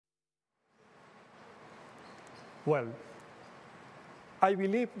Well, I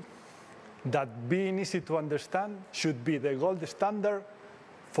believe that being easy to understand should be the gold standard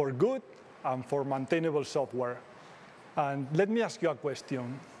for good and for maintainable software. And let me ask you a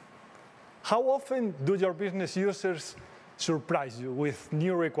question. How often do your business users surprise you with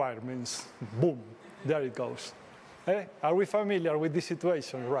new requirements? Boom, there it goes. Are we familiar with this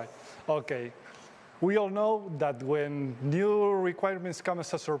situation? Right, okay. We all know that when new requirements come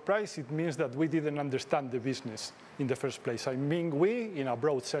as a surprise, it means that we didn't understand the business in the first place. I mean we in a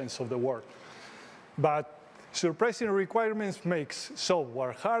broad sense of the word. But surprising requirements makes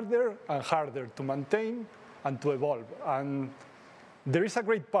software harder and harder to maintain and to evolve. And there is a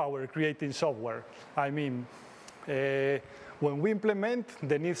great power creating software. I mean, when we implement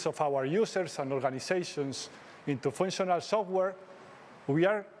the needs of our users and organizations into functional software, we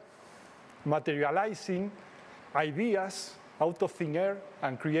are materializing ideas out of thin air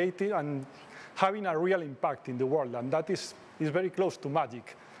and creating and having a real impact in the world. And that is very close to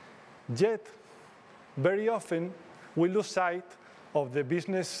magic. Yet, very often, we lose sight of the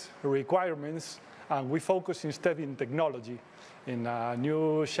business requirements and we focus instead in technology, in a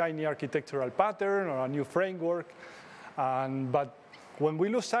new shiny architectural pattern or a new framework. But when we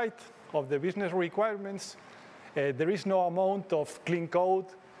lose sight of the business requirements, there is no amount of clean code,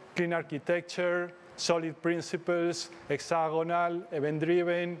 clean architecture, solid principles, hexagonal,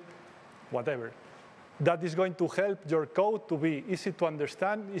 event-driven, whatever. That is going to help your code to be easy to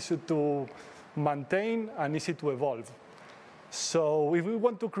understand, easy to maintain, and easy to evolve. So if we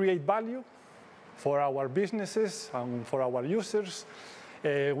want to create value for our businesses and for our users,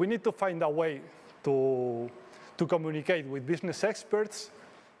 we need to find a way to communicate with business experts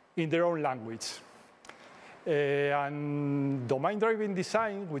in their own language. And domain-driven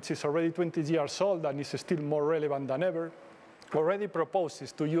design, which is already 20 years old and is still more relevant than ever, already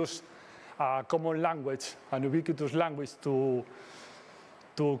proposes to use a common language, an ubiquitous language to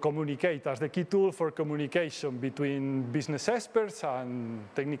communicate as the key tool for communication between business experts and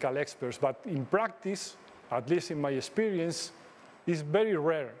technical experts. But in practice, at least in my experience, it's very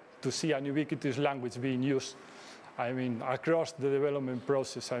rare to see an ubiquitous language being used, I mean, across the development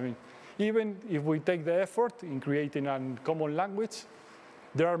process. I mean, even if we take the effort in creating a common language,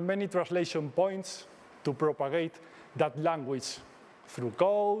 there are many translation points to propagate that language through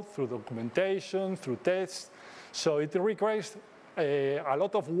code, through documentation, through tests. So it requires a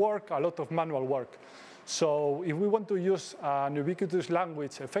lot of work, a lot of manual work. So if we want to use an ubiquitous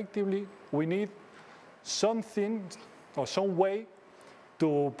language effectively, we need something or some way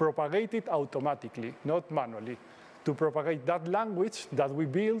to propagate it automatically, not manually, to propagate that language that we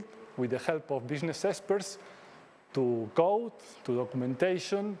build with the help of business experts to code, to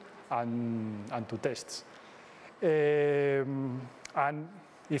documentation, and to tests. And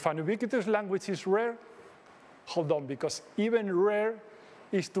if an ubiquitous language is rare, hold on, because even rare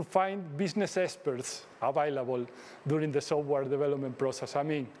is to find business experts available during the software development process. I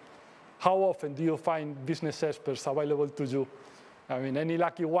mean, how often do you find business experts available to you? I mean, any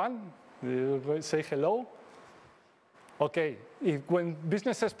lucky one? Say hello. Okay, when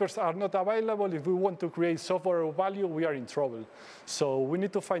business experts are not available, if we want to create software of value, we are in trouble. So we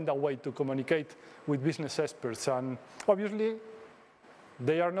need to find a way to communicate with business experts. And obviously,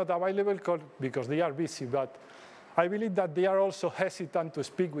 they are not available because they are busy, but I believe that they are also hesitant to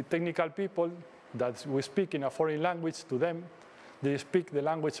speak with technical people, that we speak in a foreign language to them. They speak the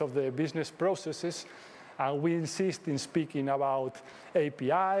language of the business processes, and we insist in speaking about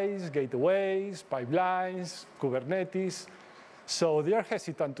APIs, gateways, pipelines, Kubernetes. So they are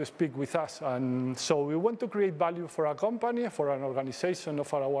hesitant to speak with us. And so we want to create value for a company, for an organization, or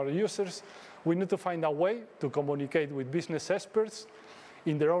for our users. We need to find a way to communicate with business experts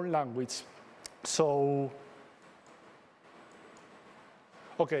in their own language. So,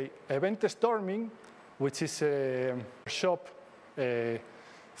 okay, event storming, which is a workshop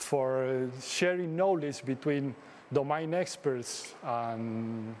for sharing knowledge between domain experts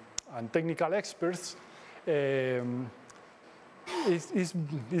and technical experts, is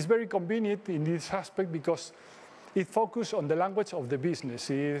very convenient in this aspect because it focuses on the language of the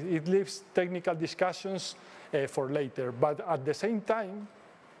business. It leaves technical discussions for later, but at the same time,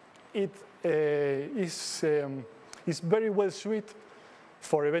 it is very well suited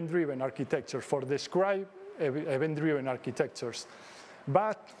for event-driven architecture, for describe event-driven architectures.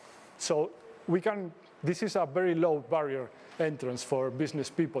 But so this is a very low barrier entrance for business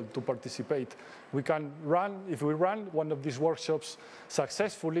people to participate. We can run, if we run one of these workshops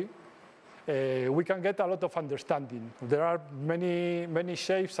successfully, we can get a lot of understanding. There are many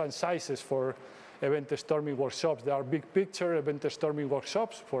shapes and sizes for event storming workshops. There are big picture event storming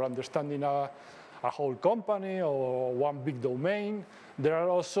workshops for understanding a a whole company or one big domain. There are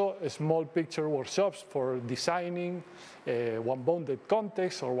also small picture workshops for designing one bounded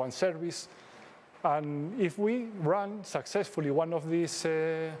context or one service. And if we run successfully one of these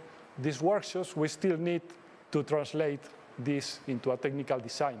workshops, we still need to translate this into a technical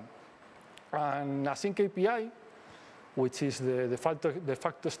design. And AsyncAPI, which is the de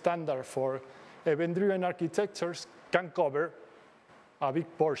facto standard for event-driven architectures, can cover a big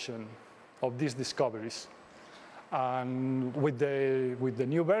portion of these discoveries. And with the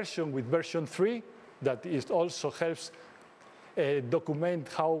new version, with version 3, that also helps document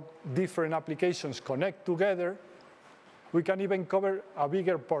how different applications connect together, we can even cover a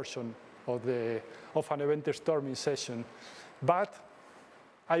bigger portion of an event storming session. But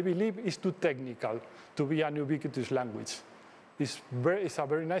I believe it's too technical to be an ubiquitous language. It's a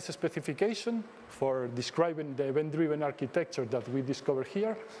very nice specification for describing the event-driven architecture that we discover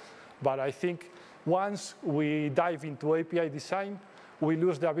here. But I think once we dive into API design, we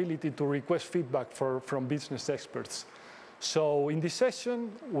lose the ability to request feedback from business experts. So in this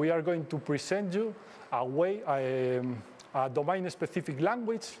session, we are going to present you a domain-specific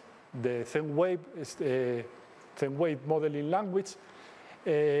language, the ZenWave modeling language,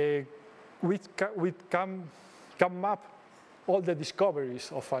 which can map all the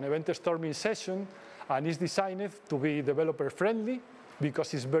discoveries of an event storming session, and is designed to be developer-friendly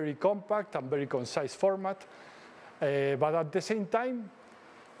because it's very compact and very concise format. But at the same time,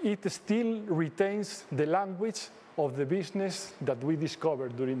 it still retains the language of the business that we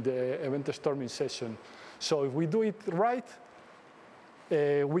discovered during the event storming session. So if we do it right,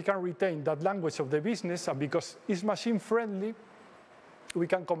 we can retain that language of the business, and because it's machine-friendly, we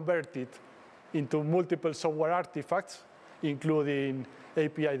can convert it into multiple software artifacts, including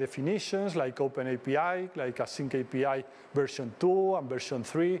API definitions like OpenAPI, like AsyncAPI version 2 and version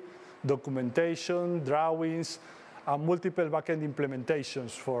 3, documentation, drawings, and multiple backend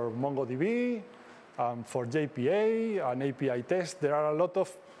implementations for MongoDB, for JPA, and API tests. There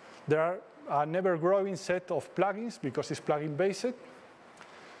are an ever-growing set of plugins because it's plugin-based.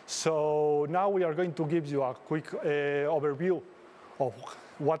 So now we are going to give you a quick overview of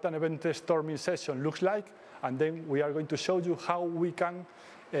what an event storming session looks like, and then we are going to show you how we can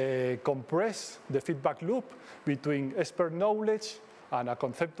compress the feedback loop between expert knowledge and a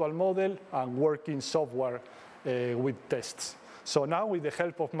conceptual model and working software with tests. So now, with the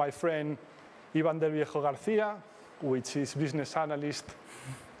help of my friend Ivan del Viejo Garcia, which is business analyst,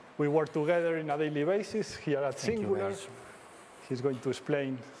 we work together on a daily basis here at Singular. He's going to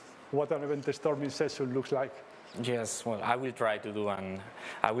explain what an event storming session looks like. Yes, well, I will try to do, and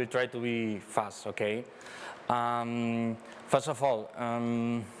I will try to be fast, okay? First of all,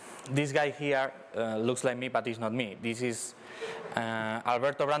 this guy here looks like me, but it's not me. This is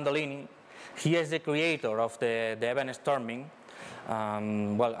Alberto Brandolini. He is the creator of the event storming.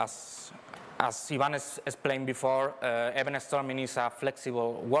 Well, as Ivan explained before, event storming is a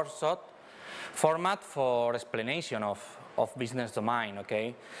flexible workshop format for explanation of business domain,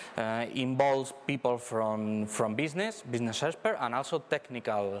 okay? Involves people from business experts, and also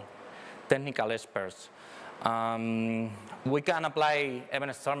technical experts. We can apply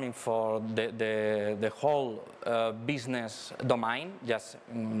event storming for the whole business domain, just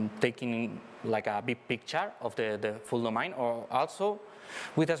taking like a big picture of the full domain, or also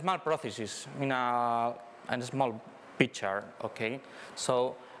with a small processes in a small picture, okay?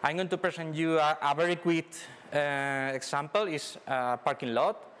 So I'm going to present you a very quick example. Is a parking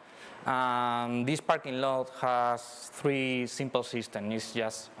lot. This parking lot has 3 simple systems. It's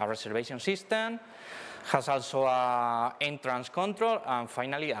just a reservation system, has also a entrance control, and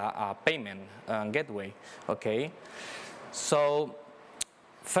finally a payment gateway, okay? So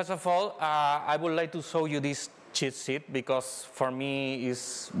first of all, I would like to show you this cheat sheet because for me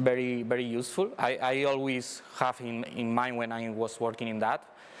it's very, very useful. I always have in mind when I was working in that.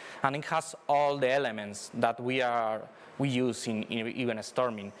 And it has all the elements that we use in event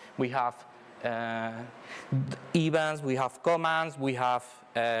storming. We have events, we have commands, we have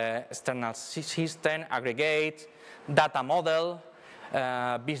external system, aggregate, data model,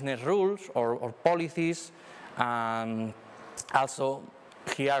 business rules or policies. Also,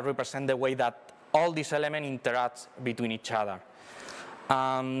 here represent the way that all these elements interact between each other.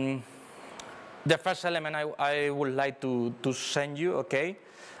 The first element I would like to send you, okay,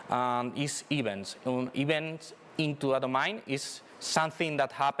 is events. Events into a domain is something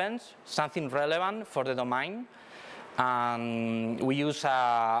that happens, something relevant for the domain. We use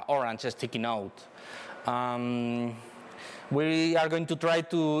an orange sticky note. We are going to try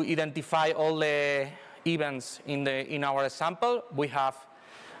to identify all the events in our example. We have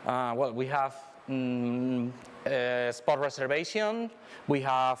spot reservation, we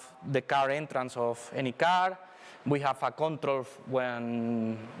have the car entrance of any car, we have a control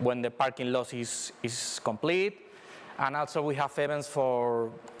when the parking lot is complete, and also we have events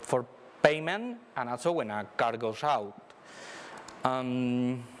for payment, and also when a car goes out.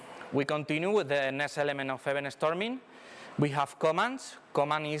 We continue with the next element of event storming. We have commands.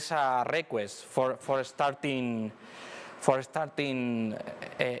 Command is a request for starting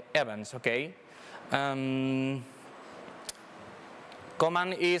events. Okay.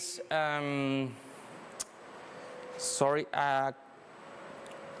 Command is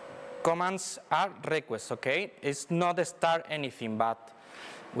commands are requests. Okay, it's not start anything, but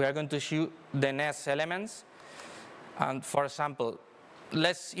we are going to show the next elements. And for example,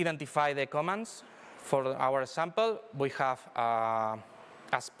 let's identify the commands. For our example, we have a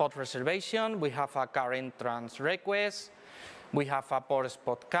spot reservation, we have a car entrance request, we have a port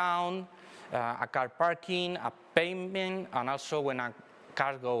spot count, a car parking, a payment, and also when a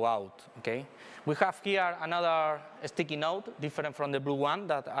car go out. Okay. We have here another sticky note, different from the blue one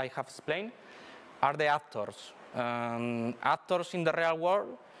that I have explained, are the actors. Actors in the real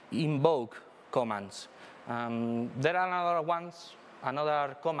world invoke commands. There are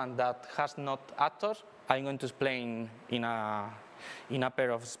another command that has not actors. I'm going to explain in a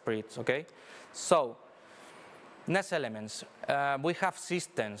pair of spreads. Okay. So next elements, we have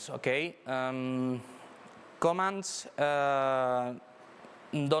systems. Okay. Commands don't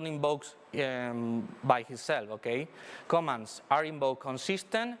invoke by itself. Okay. Commands are invoked on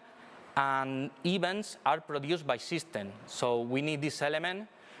system, and events are produced by system. So we need this element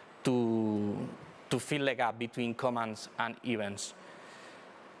to fill the gap between commands and events.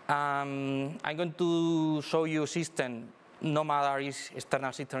 I'm going to show you system, no matter is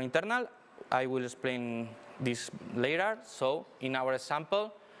external system or internal. I will explain this later. So in our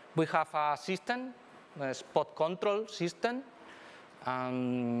example, we have a system, a spot control system.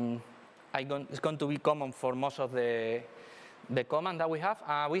 It's going to be common for most of the command that we have.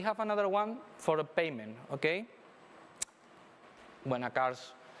 We have another one for a payment. Okay, when a car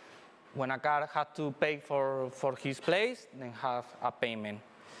has to pay for his place, then have a payment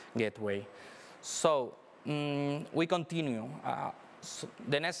gateway. So we continue. So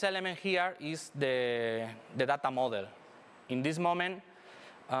the next element here is the data model. In this moment,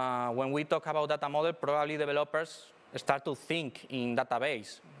 when we talk about data model, probably developers start to think in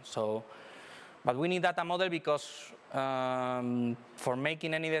database. So, but we need data model because for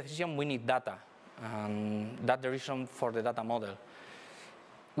making any decision, we need data. That's the reason for the data model.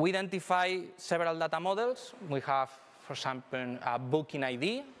 We identify several data models. We have, for example, a booking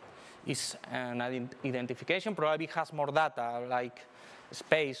ID. Is an identification. Probably has more data, like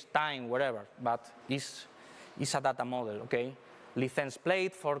space, time, whatever, but it's a data model. Okay. License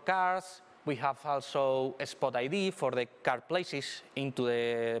plate for cars. We have also a spot ID for the car places into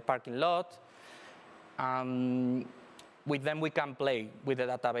the parking lot. With them, we can play with the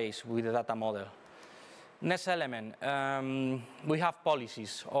database, with the data model. Next element, we have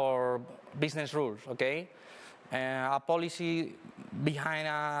policies or business rules. Okay. A policy behind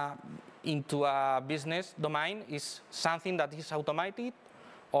into a business domain is something that is automated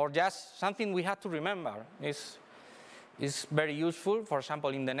or just something we have to remember. It's very useful. For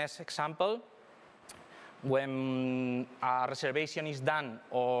example, in the next example, when a reservation is done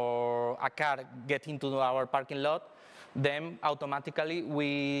or a car gets into our parking lot, then automatically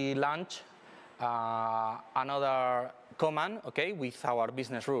we launch another command, okay, with our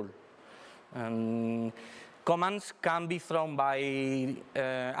business rule. Commands can be thrown by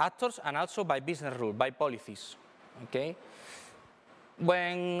actors and also by business rule, by policies. Okay.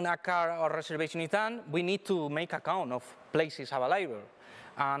 When a car or reservation is done, we need to make a count of places available.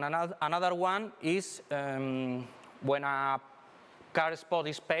 And another one is when a car spot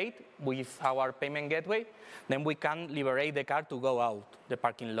is paid with our payment gateway, then we can liberate the car to go out the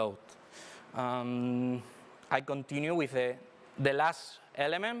parking lot. I continue with the last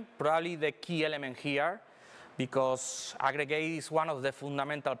element, probably the key element here, because aggregate is one of the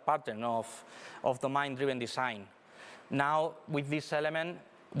fundamental patterns of domain-driven design. Now, with this element,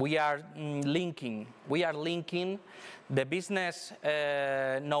 we are linking the business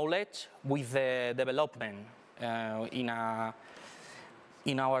knowledge with the development in our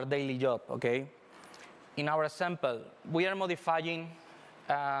daily job. Okay. In our example, we are modifying.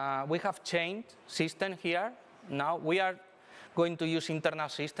 We have changed system here. Now we are going to use internal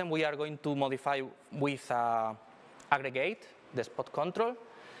system. We are going to modify with aggregate, the spot control.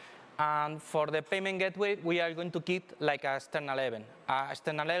 And for the payment gateway, we are going to keep like a external event.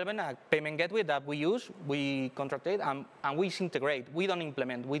 A payment gateway that we use, we contract it, and we integrate. We don't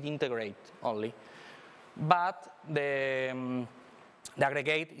implement, we integrate only. But the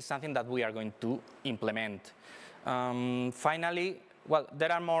aggregate is something that we are going to implement. Finally, well,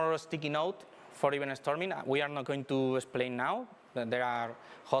 there are more sticky notes for event storming. We are not going to explain now. There are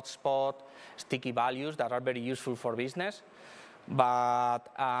hotspot, sticky values that are very useful for business. But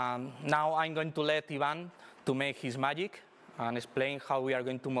now I'm going to let Ivan to make his magic and explain how we are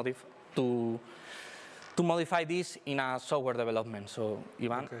going to modify this in a software development. So,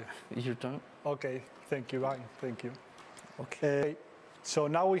 Ivan, it's your turn. Okay, thank you, Ivan. Thank you. Okay. So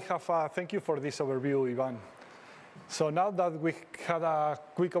now we have, thank you for this overview, Ivan. So now that we had a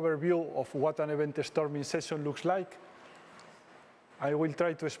quick overview of what an event storming session looks like, I will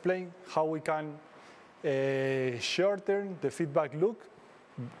try to explain how we can shorten the feedback loop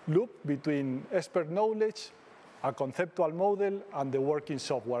between expert knowledge, a conceptual model, and the working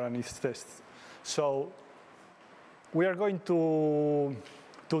software and its tests. So we are going to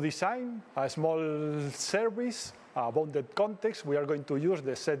design a small service, a bounded context. We are going to use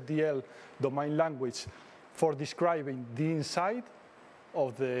the ZDL domain language for describing the inside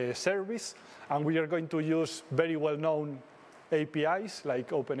of the service. And we are going to use very well-known APIs like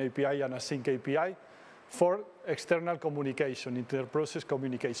OpenAPI and AsyncAPI for external communication, inter-process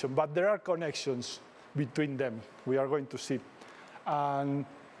communication. But there are connections between them. We are going to see. And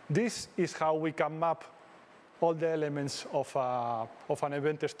this is how we can map all the elements of an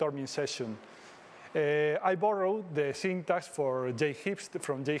event storming session. I borrowed the syntax from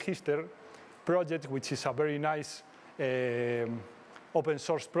JHipster project, which is a very nice open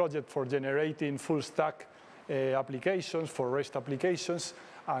source project for generating full stack applications, for REST applications,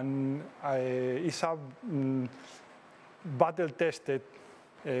 and it's a battle-tested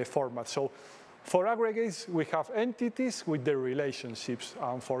format. So for aggregates, we have entities with their relationships,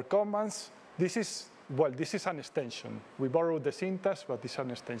 and for commands, this is an extension. We borrowed the syntax, but it's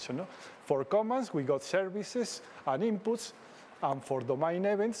an extension. No? For commands, we got services and inputs, and for domain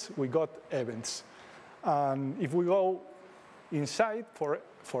events, we got events. And if we go inside,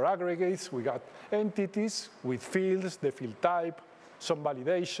 for aggregates, we got entities with fields, the field type, some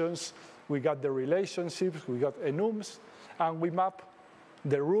validations, we got the relationships, we got enums, and we map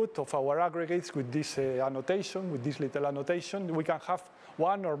the root of our aggregates with this annotation, with this little annotation. We can have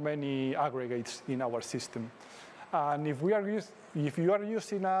one or many aggregates in our system. And if you are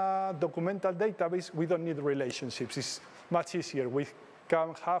using a documental database, we don't need relationships. It's much easier. We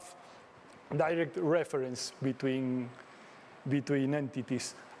can have direct reference between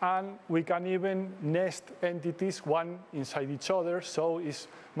entities. And we can even nest entities one inside each other, so it's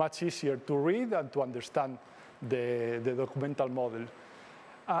much easier to read and to understand the documental model.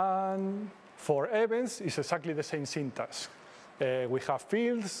 And for events, it's exactly the same syntax. We have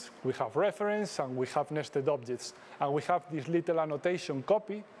fields, we have reference, and we have nested objects. And we have this little annotation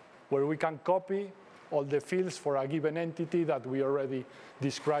copy, where we can copy all the fields for a given entity that we already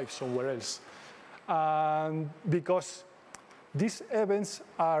described somewhere else. And because these events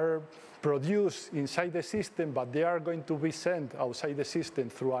are produced inside the system, but they are going to be sent outside the system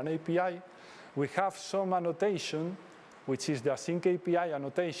through an API, we have some annotation, which is the AsyncAPI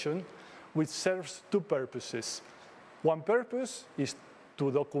annotation, which serves two purposes. One purpose is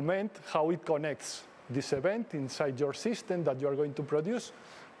to document how it connects this event inside your system that you are going to produce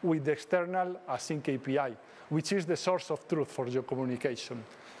with the external AsyncAPI, which is the source of truth for your communication.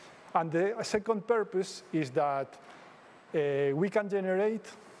 And the second purpose is that we can generate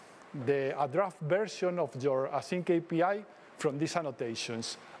a draft version of your AsyncAPI from these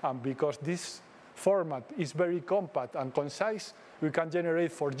annotations. And because this format is very compact and concise, we can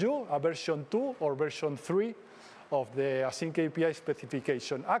generate for you a version 2 or version 3 of the AsyncAPI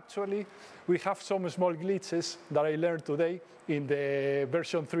specification. Actually, we have some small glitches that I learned today in the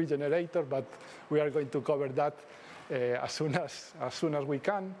version 3 generator, but we are going to cover that as soon as we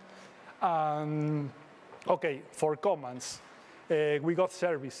can. Okay, for commands, we got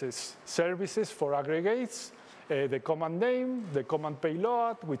services. Services for aggregates, the command name, the command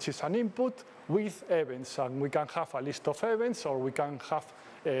payload, which is an input, with events. And we can have a list of events, or we can have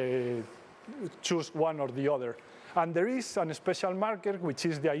choose one or the other. And there is a special marker, which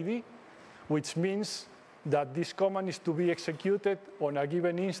is the ID, which means that this command is to be executed on a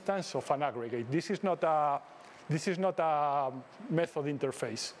given instance of an aggregate. This is not a method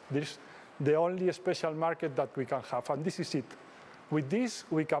interface. This is the only special marker that we can have, and this is it. With this,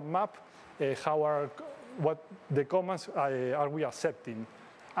 we can map what the commands are we accepting.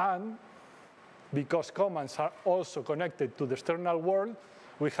 And because commands are also connected to the external world,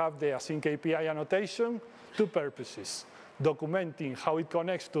 we have the AsyncAPI annotation, two purposes: documenting how it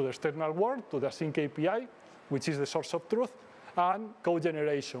connects to the external world, to the AsyncAPI, which is the source of truth, and code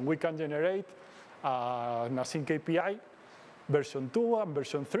generation. We can generate an AsyncAPI version 2 and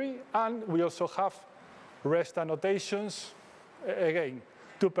version 3, and we also have REST annotations, again,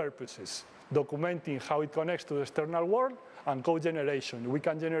 two purposes: documenting how it connects to the external world, and code generation. We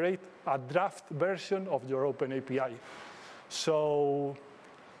can generate a draft version of your OpenAPI. So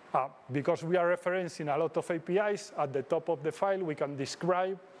because we are referencing a lot of APIs, at the top of the file, we can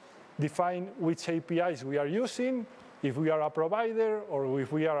define which APIs we are using, if we are a provider or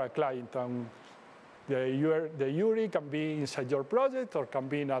if we are a client. And the URI can be inside your project or can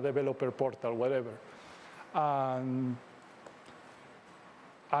be in a developer portal, whatever. And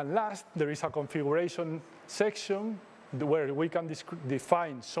last, there is a configuration section where we can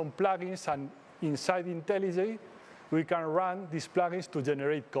define some plugins, and inside IntelliJ, we can run these plugins to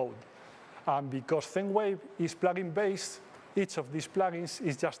generate code. And because ZenWave is plugin-based, each of these plugins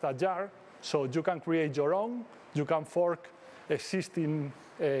is just a jar, so you can create your own. You can fork existing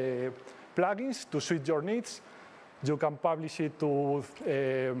plugins to suit your needs. You can publish it to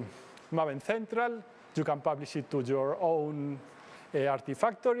Maven Central. You can publish it to your own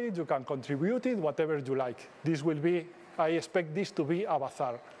Artifactory. You can contribute it, whatever you like. This will be, I expect this to be a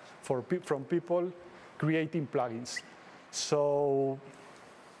bazaar from people creating plugins. So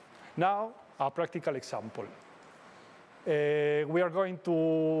now, a practical example. We are going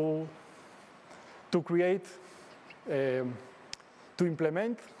to create, to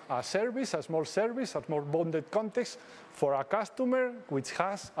implement a service, a small service, a more bounded context for a customer which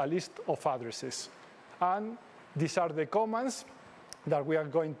has a list of addresses. And these are the commands that we are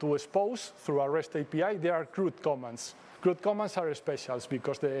going to expose through a REST API. They are CRUD commands. CRUD commands are specials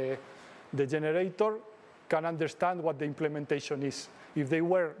because the generator can understand what the implementation is. If they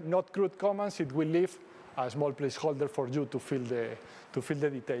were not CRUD commands, it will leave a small placeholder for you to fill the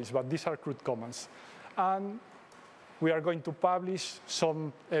details. But these are CRUD commands. And we are going to publish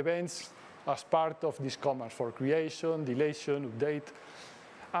some events as part of these commands for creation, deletion, update.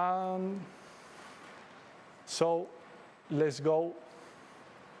 So let's go.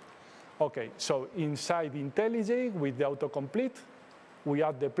 OK, so inside IntelliJ, with the autocomplete, we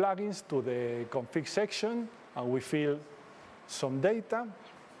add the plugins to the config section, and we fill some data.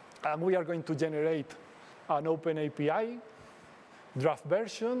 And we are going to generate an OpenAPI draft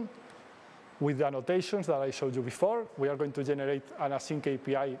version with the annotations that I showed you before. We are going to generate an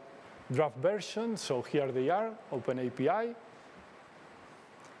AsyncAPI draft version. So here they are, OpenAPI.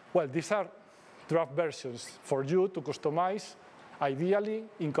 Well, these are draft versions for you to customize, ideally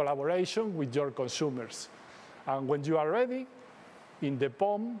in collaboration with your consumers. And when you are ready, in the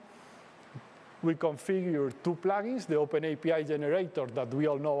POM, we configure two plugins, the OpenAPI generator that we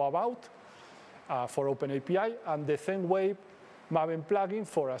all know about for OpenAPI, and the ZenWave Maven plugin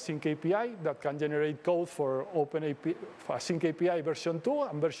for AsyncAPI that can generate code for AsyncAPI version 2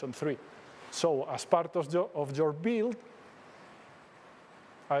 and version 3. So as part of your build,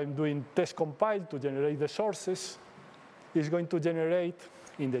 I'm doing test compile to generate the sources. It's going to generate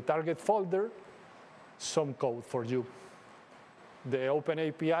in the target folder some code for you. The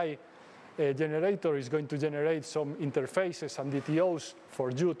OpenAPI generator is going to generate some interfaces and DTOs for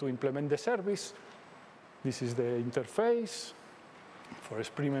you to implement the service. This is the interface for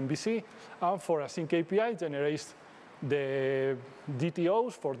Spring MVC. And for AsyncAPI, generates the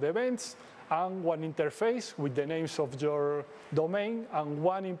DTOs for the events and one interface with the names of your domain and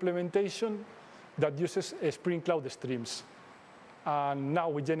one implementation that uses Spring Cloud Streams. And now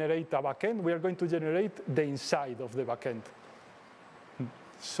we generate a backend. We are going to generate the inside of the backend.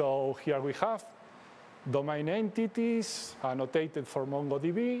 So here we have domain entities annotated for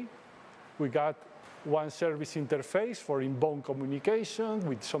MongoDB. We got one service interface for inbound communication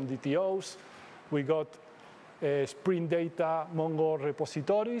with some DTOs. We got Spring Data Mongo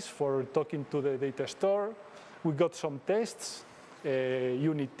repositories for talking to the data store. We got some tests,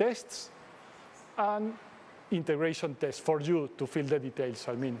 unit tests, and integration tests for you to fill the details.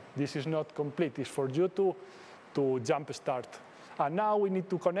 I mean, this is not complete. It's for you to jumpstart. And now we need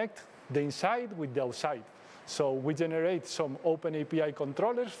to connect the inside with the outside. So we generate some OpenAPI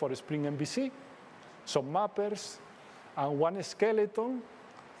controllers for Spring MVC, some mappers, and one skeleton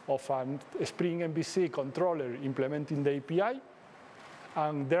of a Spring MVC controller implementing the API.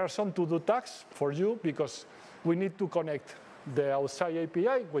 And there are some to-do tasks for you because we need to connect the outside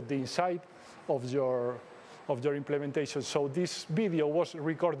API with the inside of your implementation. So this video was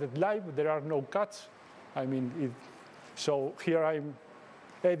recorded live. There are no cuts. I mean, so here I'm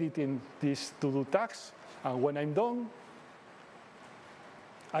editing these to-do tasks. And when I'm done,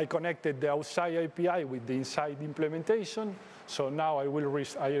 I connected the outside API with the inside implementation. So now I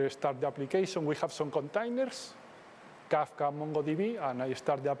restart the application. We have some containers, Kafka, MongoDB, and I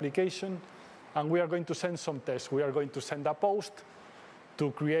start the application. And we are going to send some tests. We are going to send a post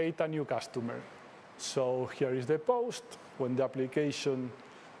to create a new customer. So here is the post. When the application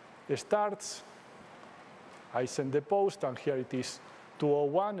starts, I send the post, and here it is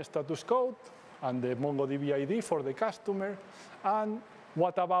 201 status code, and the MongoDB ID for the customer. And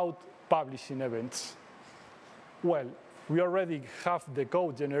what about publishing events? Well, we already have the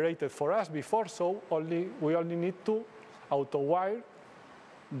code generated for us before, so we only need to auto-wire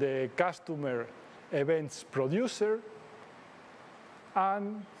the customer events producer.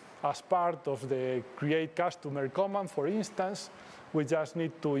 And as part of the create customer command, for instance, we just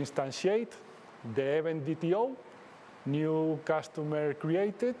need to instantiate the event DTO, new customer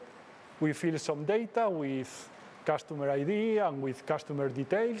created. We fill some data with customer ID and with customer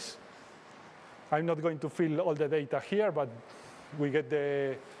details. I'm not going to fill all the data here, but we get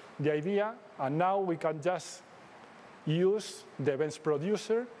the idea. And now we can just use the events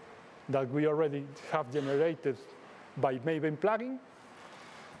producer that we already have generated by Maven plugin.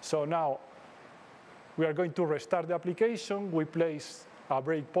 So now we are going to restart the application. We place a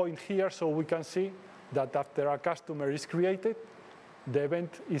breakpoint here so we can see that after a customer is created, the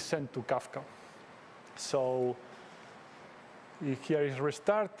event is sent to Kafka. So here is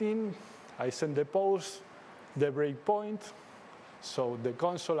restarting. I send the post, the breakpoint, so the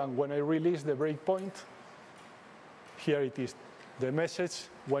console, and when I release the breakpoint, here it is. The message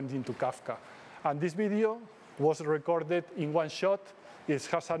went into Kafka. And this video was recorded in one shot. It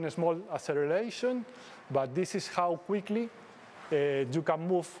has a small acceleration, but this is how quickly you can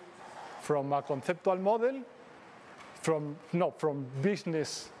move from a conceptual model, from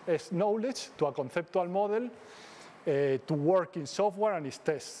business knowledge to a conceptual model to work in software and its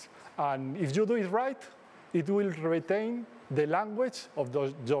tests. And if you do it right, it will retain the language of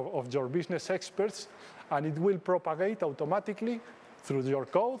your business experts, and it will propagate automatically through your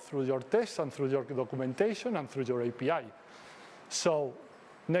code, through your tests, and through your documentation, and through your API. So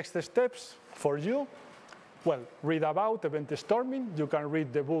next steps for you, well, read about event storming. You can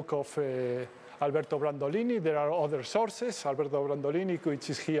read the book of Alberto Brandolini. There are other sources, Alberto Brandolini, which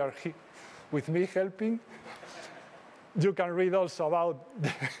is here with me helping. You can read also about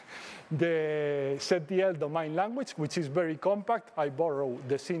the ZDL domain language, which is very compact. I borrow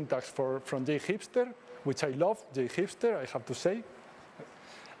the syntax from JHipster, which I love, JHipster, I have to say.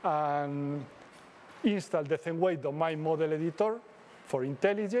 And install the ZenWave domain model editor for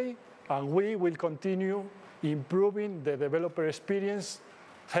IntelliJ, and we will continue improving the developer experience,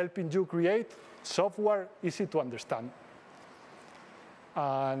 helping you create software easy to understand.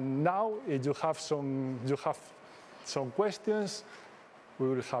 And now, if you have some questions, we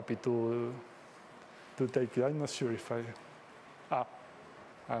will be happy to take it. I'm not sure if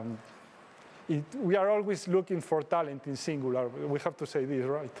we are always looking for talent in singular. We have to say this,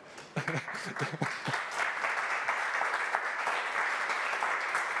 right?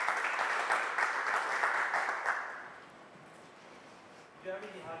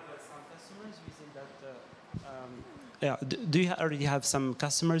 Do you already have some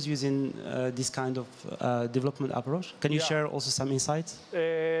customers using this kind of development approach? Can you share also some insights?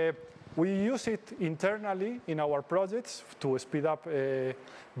 We use it internally in our projects to speed up,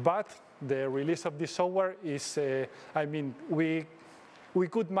 but the release of this software is, I mean, we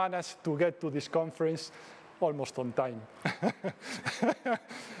could manage to get to this conference almost on time.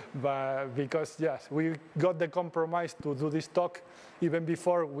 But because, yes, we got the compromise to do this talk even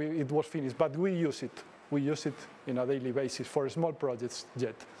before it was finished, but we use it. We use it on a daily basis for small projects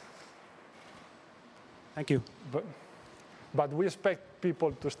yet. Thank you. But we expect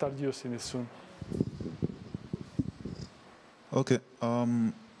people to start using it soon. Okay.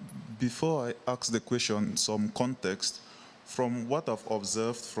 Before I ask the question, some context. From what I've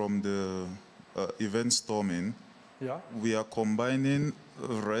observed from the event storming, we are combining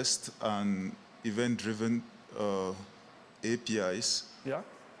REST and event-driven APIs. Yeah.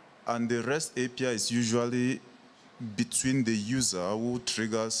 And the REST API is usually between the user who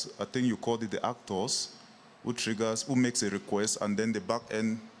triggers, I think you called it the actors, who makes a request, and then the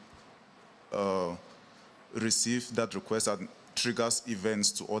backend receives that request and triggers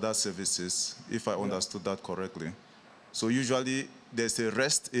events to other services, if I understood that correctly. So usually there's a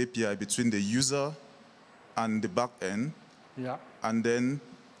REST API between the user and the backend, and then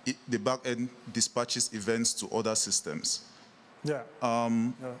the backend dispatches events to other systems.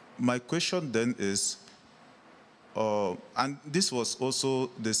 My question then is, and this was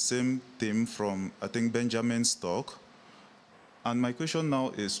also the same theme from, I think, Benjamin's talk. And my question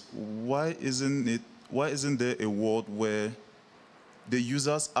now is, why isn't there a world where the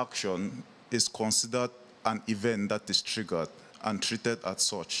user's action is considered an event that is triggered and treated as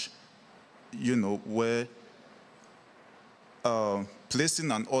such? You know, where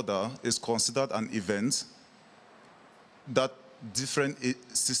placing an order is considered an event that different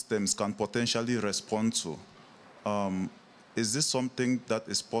systems can potentially respond to. Is this something that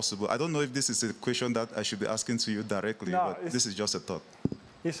is possible? I don't know if this is a question that I should be asking to you directly, no, but this is just a thought.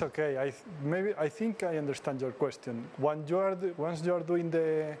 It's okay. I think I understand your question. Once you are doing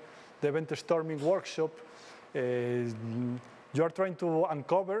the event storming workshop, you are trying to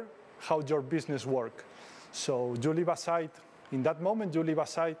uncover how your business works. So you leave aside, in that moment, you leave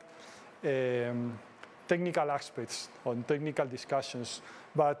aside technical aspects on technical discussions.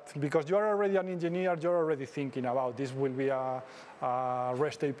 But because you are already an engineer, you're already thinking about this will be a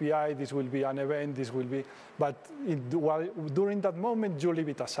REST API, this will be an event, this will be, but during that moment, you leave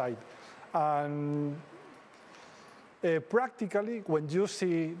it aside. And practically, when you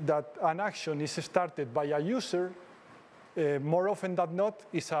see that an action is started by a user, more often than not,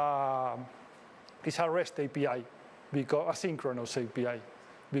 it's a REST API, because asynchronous API,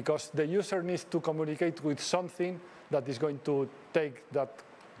 because the user needs to communicate with something that is going to take that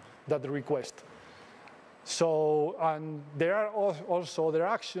request. So, and there are also other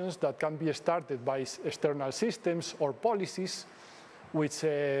actions that can be started by external systems or policies, which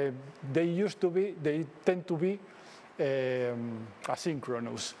they tend to be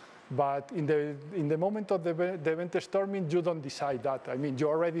asynchronous. But in the moment of the event storming, you don't decide that. I mean,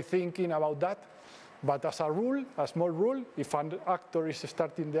 you're already thinking about that. But as a rule, a small rule, if an actor is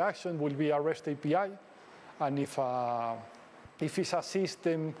starting the action, will be a REST API. And if it's a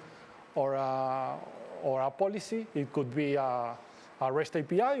system or a policy, it could be a REST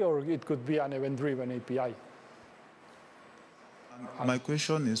API or it could be an event-driven API. My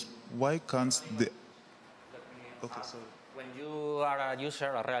question is, why can't the... Okay, sorry. When you are a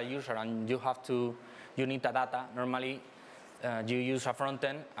user, a real user, and you need the data, normally you use a front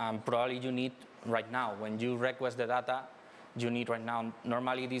end, and probably you need right now. When you request the data, you need right now.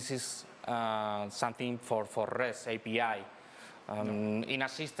 Normally, this is something for REST API. In a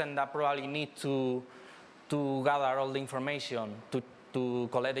system that probably need to gather all the information, to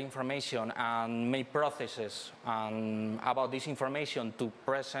collect the information and make processes about this information to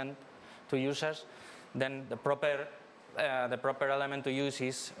present to users, then the proper element to use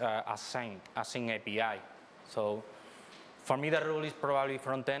is AsyncAPI. So for me, the rule is probably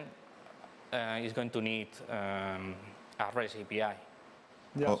front end is going to need a REST API.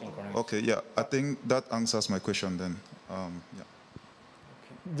 Yeah. Oh, okay, yeah, I think that answers my question then. Yeah.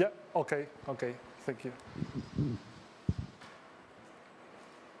 Yeah, okay, thank you.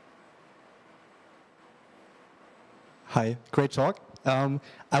 Hi, great talk.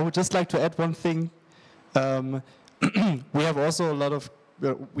 I would just like to add one thing. We have also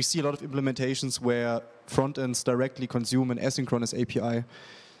we see a lot of implementations where front ends directly consume an asynchronous API.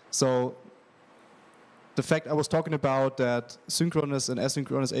 So the fact I was talking about that synchronous and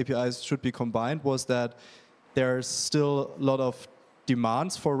asynchronous APIs should be combined was that there's still a lot of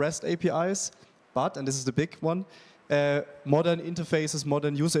demands for REST APIs, but, and this is the big one, modern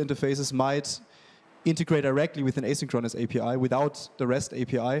user interfaces might integrate directly with an asynchronous API without the REST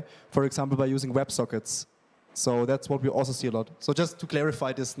API, for example, by using WebSockets. So that's what we also see a lot. So just to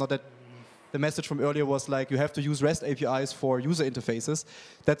clarify this, not that the message from earlier was like you have to use REST APIs for user interfaces.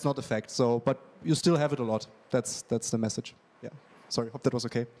 That's not the fact. So, but you still have it a lot. That's the message. Yeah. Sorry. Hope that was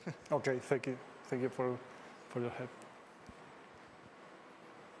okay. Okay. Thank you. Thank you for your help.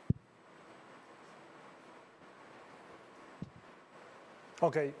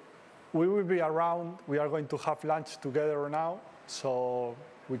 Okay. We will be around. We are going to have lunch together now, so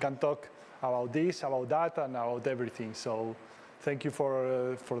we can talk about this, about that, and about everything. So thank you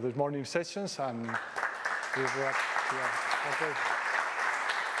for this morning sessions, and we wrap. Yeah. Okay.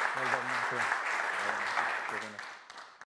 Well done. Okay.